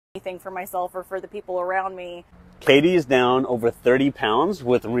anything for myself or for the people around me. Katie is down over 30 pounds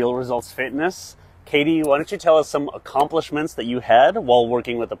with Real Results Fitness. Katie, why don't you tell us some accomplishments that you had while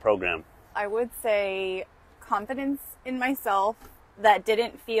working with the program? I would say confidence in myself that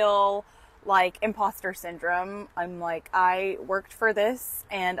didn't feel like imposter syndrome. I'm like, I worked for this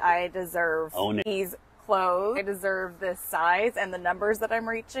and I deserve these clothes. I deserve this size and the numbers that I'm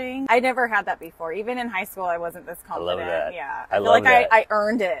reaching. I never had that before. Even in high school, I wasn't this confident. I love that. Yeah. I feel love like that. I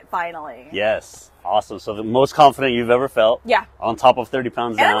earned it finally. Yes. Awesome. So the most confident you've ever felt. Yeah. On top of 30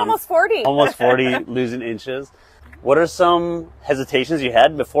 pounds down. And I'm almost 40. Almost 40, losing inches. What are some hesitations you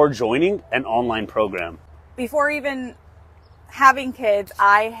had before joining an online program? Before even having kids,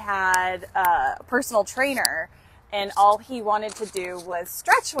 I had a personal trainer and all he wanted to do was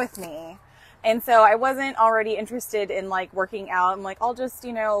stretch with me. And so I wasn't already interested in like working out. I'm like, I'll just,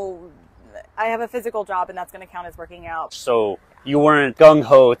 I have a physical job and that's going to count as working out. So you weren't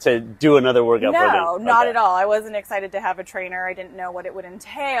gung-ho to do another workout program? No, not at all. I wasn't excited to have a trainer. I didn't know what it would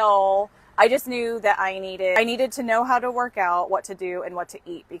entail. I just knew that I needed to know how to work out, what to do, and what to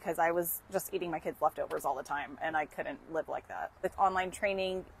eat, because I was just eating my kids' leftovers all the time, and I couldn't live like that. With online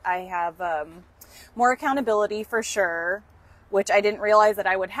training, I have more accountability for sure, which I didn't realize that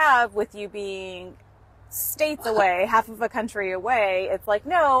I would have with you being states away, half of a country away. It's like,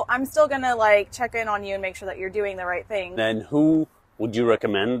 no, I'm still going to like check in on you and make sure that you're doing the right thing. Then who would you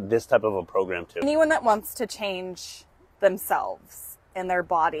recommend this type of a program to? Anyone that wants to change themselves in their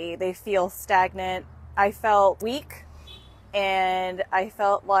body. They feel stagnant. I felt weak and I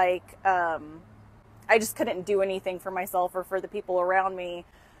felt like I just couldn't do anything for myself or for the people around me.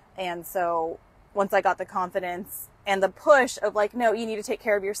 And so once I got the confidence and the push of like, no, you need to take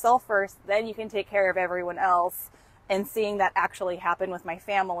care of yourself first, then you can take care of everyone else. And seeing that actually happen with my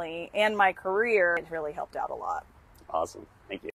family and my career, it really helped out a lot. Awesome. Thank you.